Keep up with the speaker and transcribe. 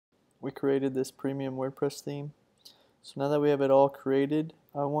we created this premium WordPress theme. So now that we have it all created,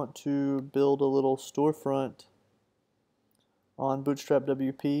 I want to build a little storefront on Bootstrap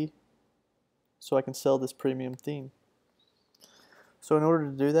WP so I can sell this premium theme. So in order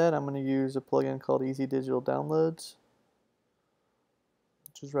to do that, I'm going to use a plugin called Easy Digital Downloads,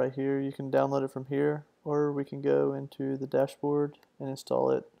 which is right here. You can download it from here, or we can go into the dashboard and install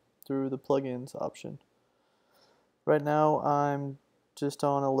it through the plugins option. Right now I'm just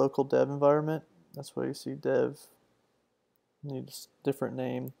on a local dev environment. That's why you see dev needs a different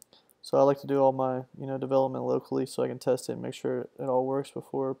name. So I like to do all my development locally so I can test it and make sure it all works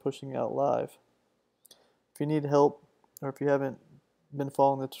before pushing out live. If you need help, or if you haven't been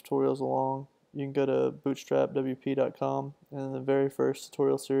following the tutorials along, you can go to bootstrapwp.com, and in the very first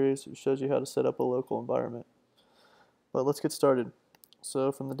tutorial series it shows you how to set up a local environment. But let's get started.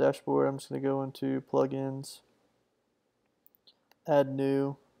 So from the dashboard, I'm just going to go into plugins, add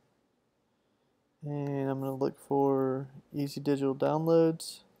new, and I'm going to look for Easy Digital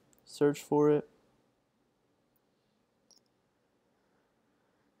Downloads, search for it.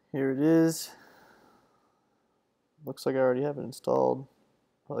 Here it is. Looks like I already have it installed,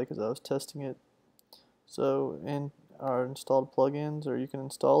 probably because I was testing it. So in our installed plugins, or you can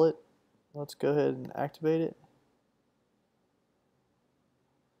install it, let's go ahead and activate it.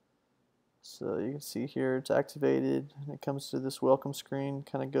 So you can see here it's activated, and it comes to this welcome screen,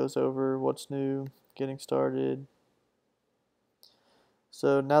 kind of goes over what's new, getting started.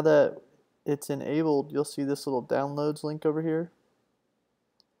 So now that it's enabled, you'll see this little downloads link over here,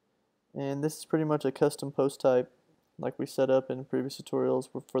 and this is pretty much a custom post type like we set up in previous tutorials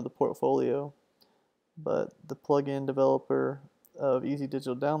for the portfolio. But the plugin developer of Easy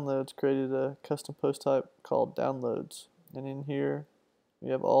Digital Downloads created a custom post type called downloads, and in here we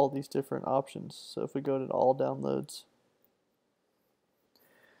have all these different options. So if we go to all downloads,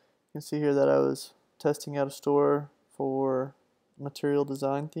 you can see here that I was testing out a store for material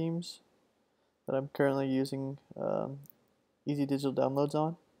design themes that I'm currently using Easy Digital Downloads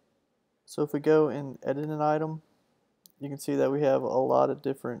on. So if we go and edit an item, you can see that we have a lot of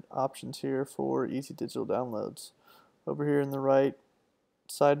different options here for Easy Digital Downloads. Over here in the right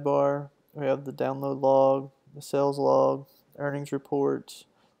sidebar, we have the download log, the sales log, earnings reports.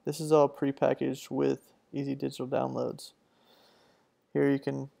 This is all prepackaged with Easy Digital Downloads. Here you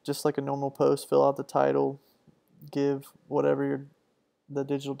can, just like a normal post, fill out the title, give whatever the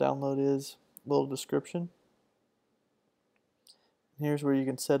digital download is a little description. Here's where you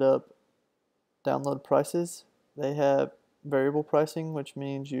can set up download prices. They have variable pricing, which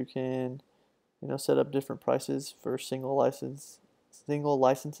means you can set up different prices for single licenses,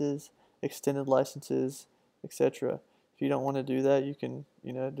 extended licenses, etc. If you don't want to do that, you can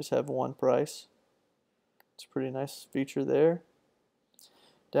just have one price. It's a pretty nice feature there.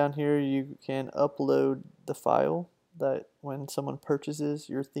 Down here you can upload the file that when someone purchases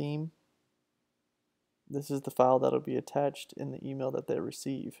your theme, this is the file that will be attached in the email that they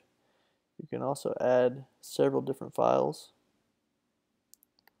receive. You can also add several different files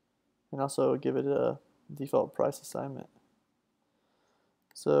and also give it a default price assignment.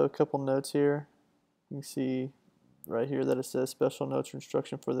 So a couple notes here. You can see right here that it says special notes or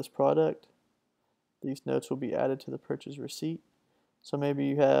instruction for this product. These notes will be added to the purchase receipt. So maybe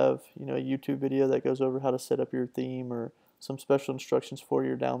you have a YouTube video that goes over how to set up your theme or some special instructions for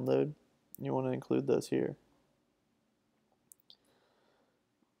your download. You want to include those here.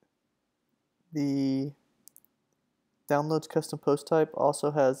 The downloads custom post type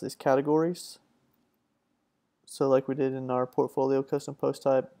also has these categories. So like we did in our portfolio custom post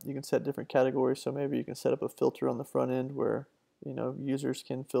type, you can set different categories. So maybe you can set up a filter on the front end where users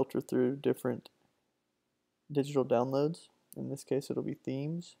can filter through different digital downloads. In this case it'll be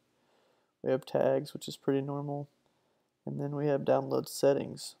themes. We have tags, which is pretty normal, and then we have download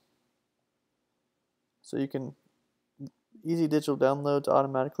settings. So you can Easy Digital Downloads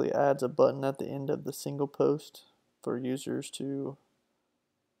automatically adds a button at the end of the single post for users to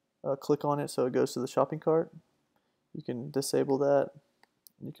click on it so it goes to the shopping cart. You can disable that.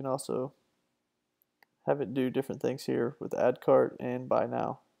 You can also have it do different things here with add cart and buy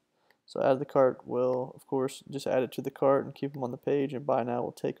now. So add the cart will, of course, just add it to the cart and keep them on the page, and buy now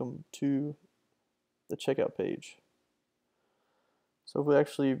will take them to the checkout page. So if we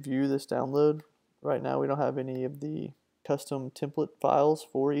actually view this download, right now we don't have any of the custom template files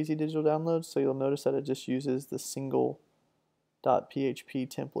for Easy Digital Downloads, so you'll notice that it just uses the single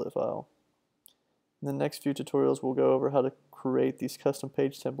 .php template file. In the next few tutorials we'll go over how to create these custom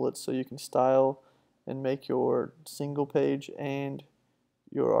page templates so you can style and make your single page and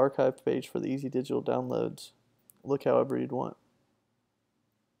your archive page for the Easy Digital Downloads look however you'd want.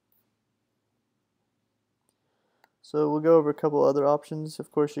 So we'll go over a couple other options. Of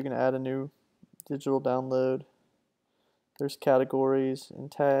course, you can add a new digital download. There's categories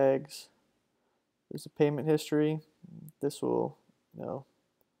and tags. There's a payment history. This will,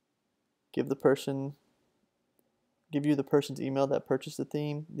 give you the person's email that purchased the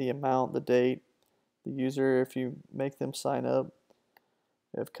theme, the amount, the date, the user if you make them sign up.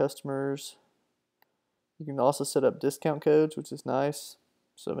 We have customers. You can also set up discount codes, which is nice.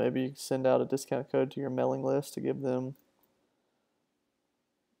 So maybe you send out a discount code to your mailing list to give them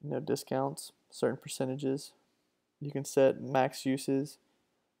discounts, certain percentages. You can set max uses,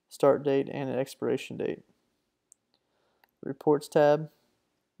 start date, and an expiration date. Reports tab.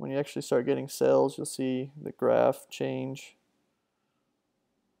 When you actually start getting sales, you'll see the graph change.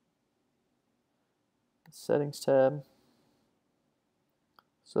 Settings tab.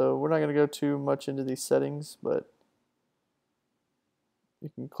 So we're not going to go too much into these settings, but you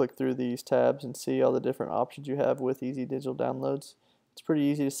can click through these tabs and see all the different options you have with Easy Digital Downloads. It's pretty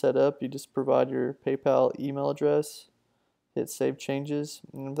easy to set up. You just provide your PayPal email address, hit Save Changes,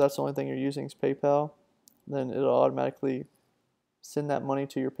 and if that's the only thing you're using is PayPal, then it'll automatically send that money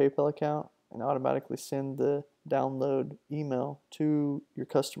to your PayPal account and automatically send the download email to your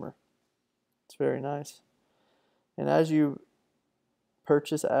customer. It's very nice. And as you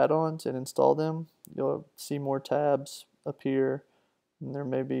purchase add-ons and install them, you'll see more tabs appear, and there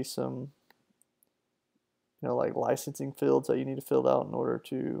may be some like licensing fields that you need to fill out in order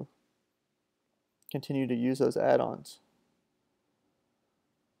to continue to use those add-ons.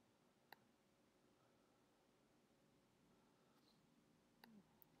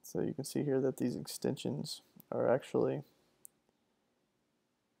 So you can see here that these extensions are actually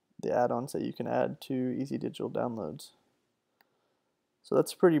the add-ons that you can add to Easy Digital Downloads. So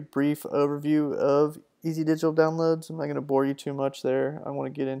that's a pretty brief overview of Easy Digital Downloads. I'm not going to bore you too much there. I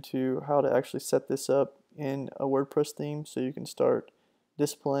want to get into how to actually set this up in a WordPress theme so you can start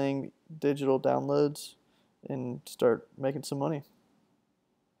displaying digital downloads and start making some money.